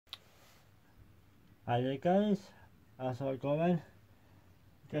Hi there guys, how's it going?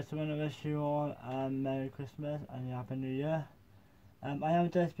 Just want to wish you all a Merry Christmas and a Happy New Year. I have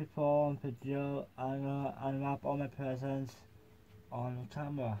this before video and unwrap all my presents on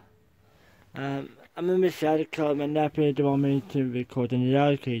camera. I'm gonna be sad because my nephew didn't want me to record in the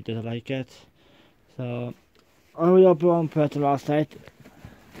yard because he doesn't like it. So I only opened one present last night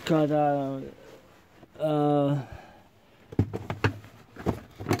because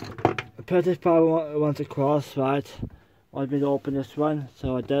Curtis probably wants to cross, right? I wanted me to open this one,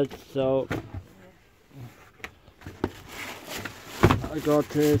 so I did. So I got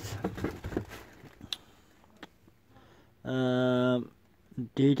this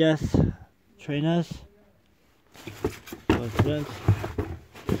Adidas trainers.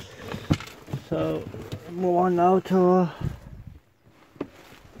 So move on now to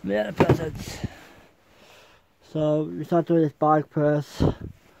the other presents. So we start with this bag first.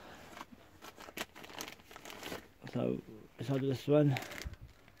 So we start with this one.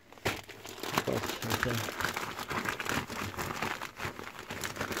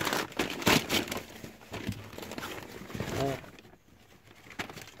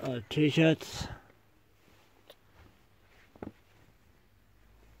 T-shirts.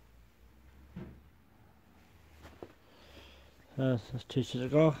 That's 2 shirts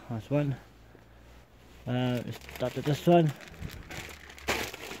ago. That's one. We started this one.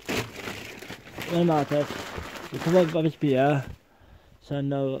 No matter. You come up with beer, so I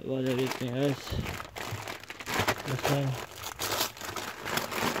know what everything is. This one.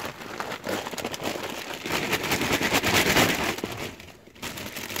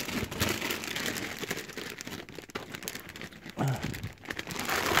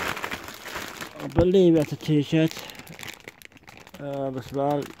 I believe it's a t-shirt as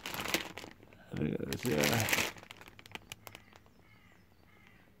well.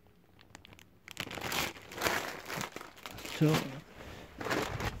 So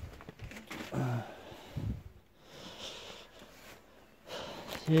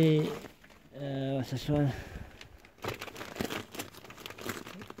see what's this one?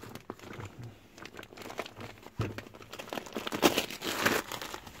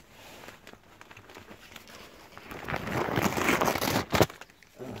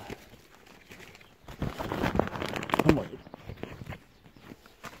 Come on.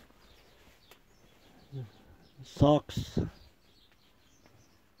 Socks.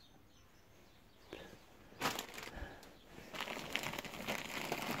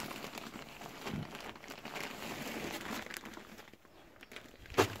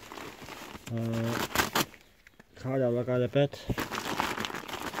 Card I got a bit.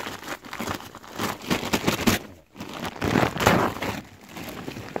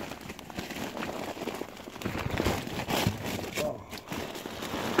 Oh.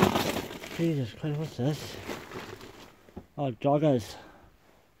 Jesus Christ, what's this? Oh, joggers.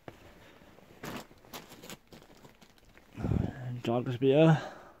 Joggers beer.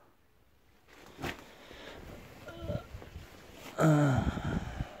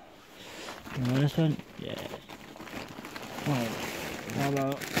 This one? Yeah. Oh, hello.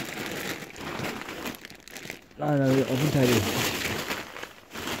 No, open tidy.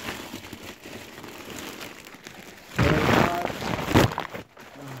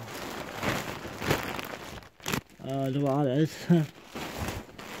 The wallets.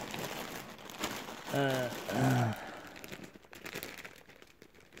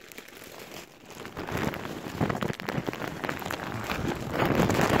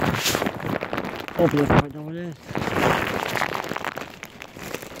 Open it, I know what it is.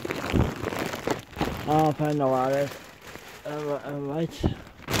 Oh, I know what it is. Right.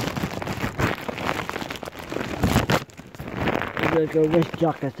 There's a wrist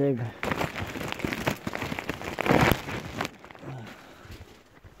jacket thing.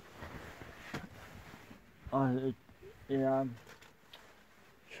 Oh, it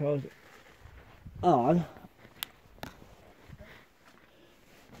shows on.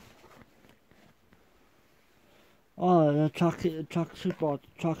 Oh, the tracksuit board,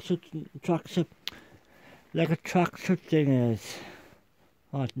 tracksuit, like a tracksuit thing is.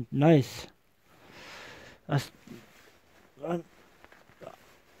 Oh, nice. That's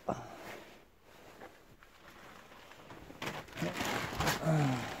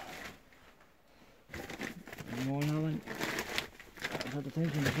more now one. I had to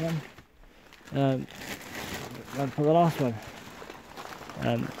think in this one. And for the last one.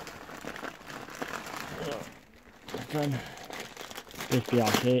 This one. This be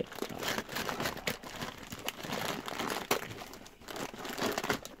actually.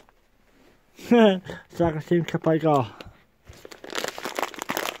 Soccer team cup I got.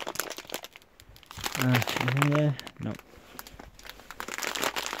 Anything there? No.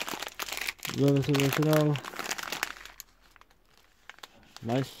 Rubber original.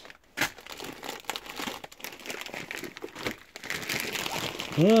 Nice.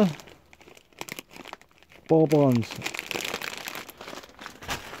 Bourbons.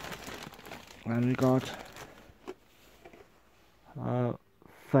 And we got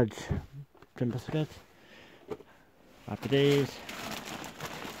fudge jumbo biscuit. Happy days.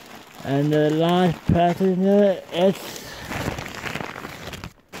 And the last present here, it's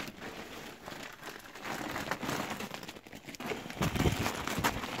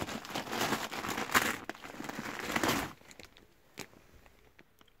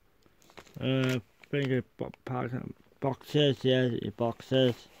finger boxes, yeah,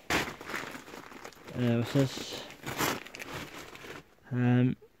 boxes. What's this?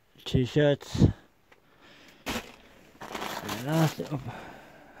 T-shirts.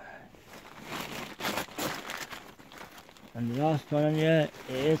 And the last one here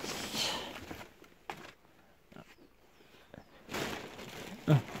is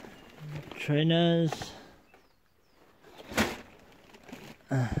trainers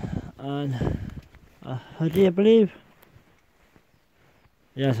and a hoodie, I believe.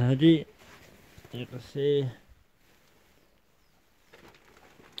 Yes, a hoodie. You can see.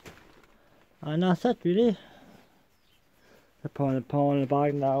 And that's it, really. They're pulling the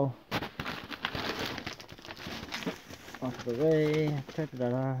bag now. Off the way. Check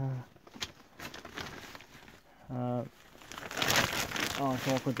that out. Oh,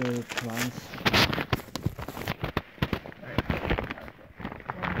 so I could do plans.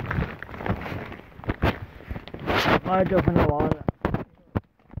 I do for now on.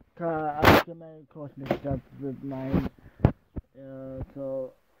 I have to make cosmetic stuff with mine.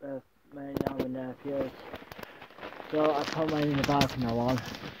 So mine now in their fields. So I put mine in the bag from now on.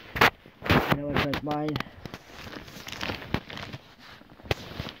 I know it's mine.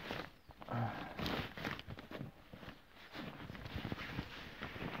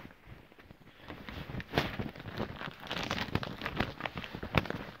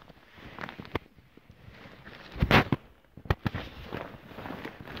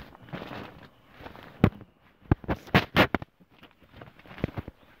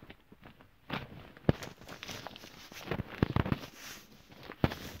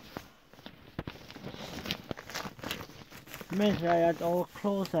 Make sure I had all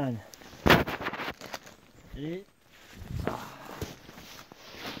clothes on. See?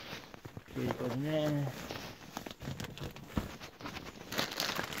 Keep it in there.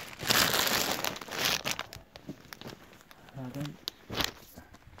 I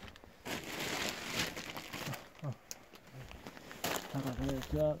got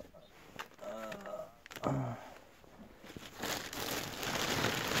this up.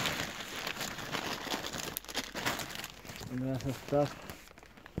 And that's the stuff.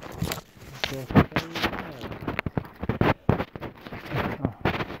 Got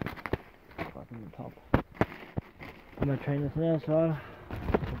in the top. And my trainers there as well.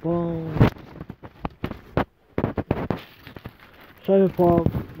 Boom. Sorry for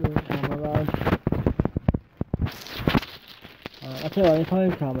moving camera around. I tell you what, you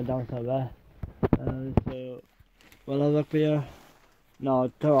probably camera down to there. So, will I look here?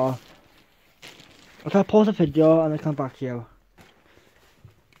 No, turn off. Okay, pause the video and then come back to you.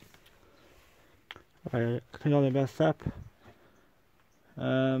 Alright, continue on the best step.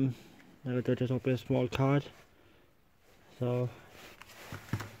 Now we'll just open a small card. So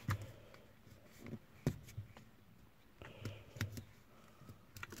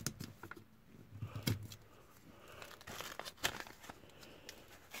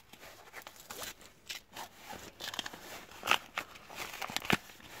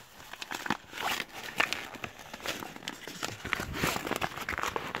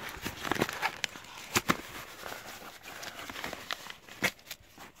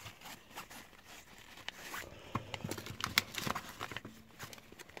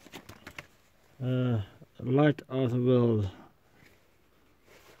light of the world.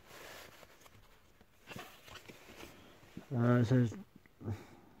 It says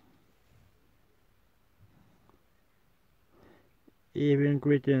even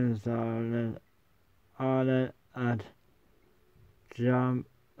greetings Arlen and Jam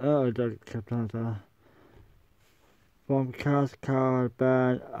the Captain from Cast Card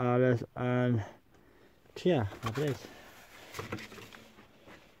Band Alice and Tia, I believe.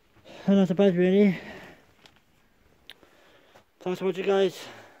 And that's about it really. Thanks for watching guys.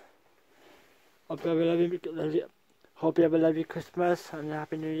 Hope you have a lovely Christmas and a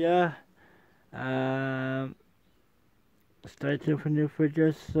Happy New Year. Stay tuned for new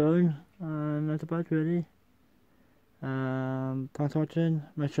videos soon. and that's about it really. Thanks for watching.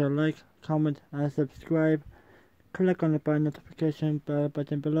 Make sure to like, comment and subscribe. Click on the notification bell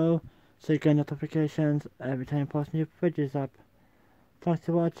button below so you get notifications every time I post new videos up. Thanks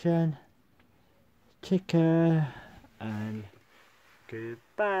for watching. Take care and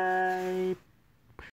goodbye.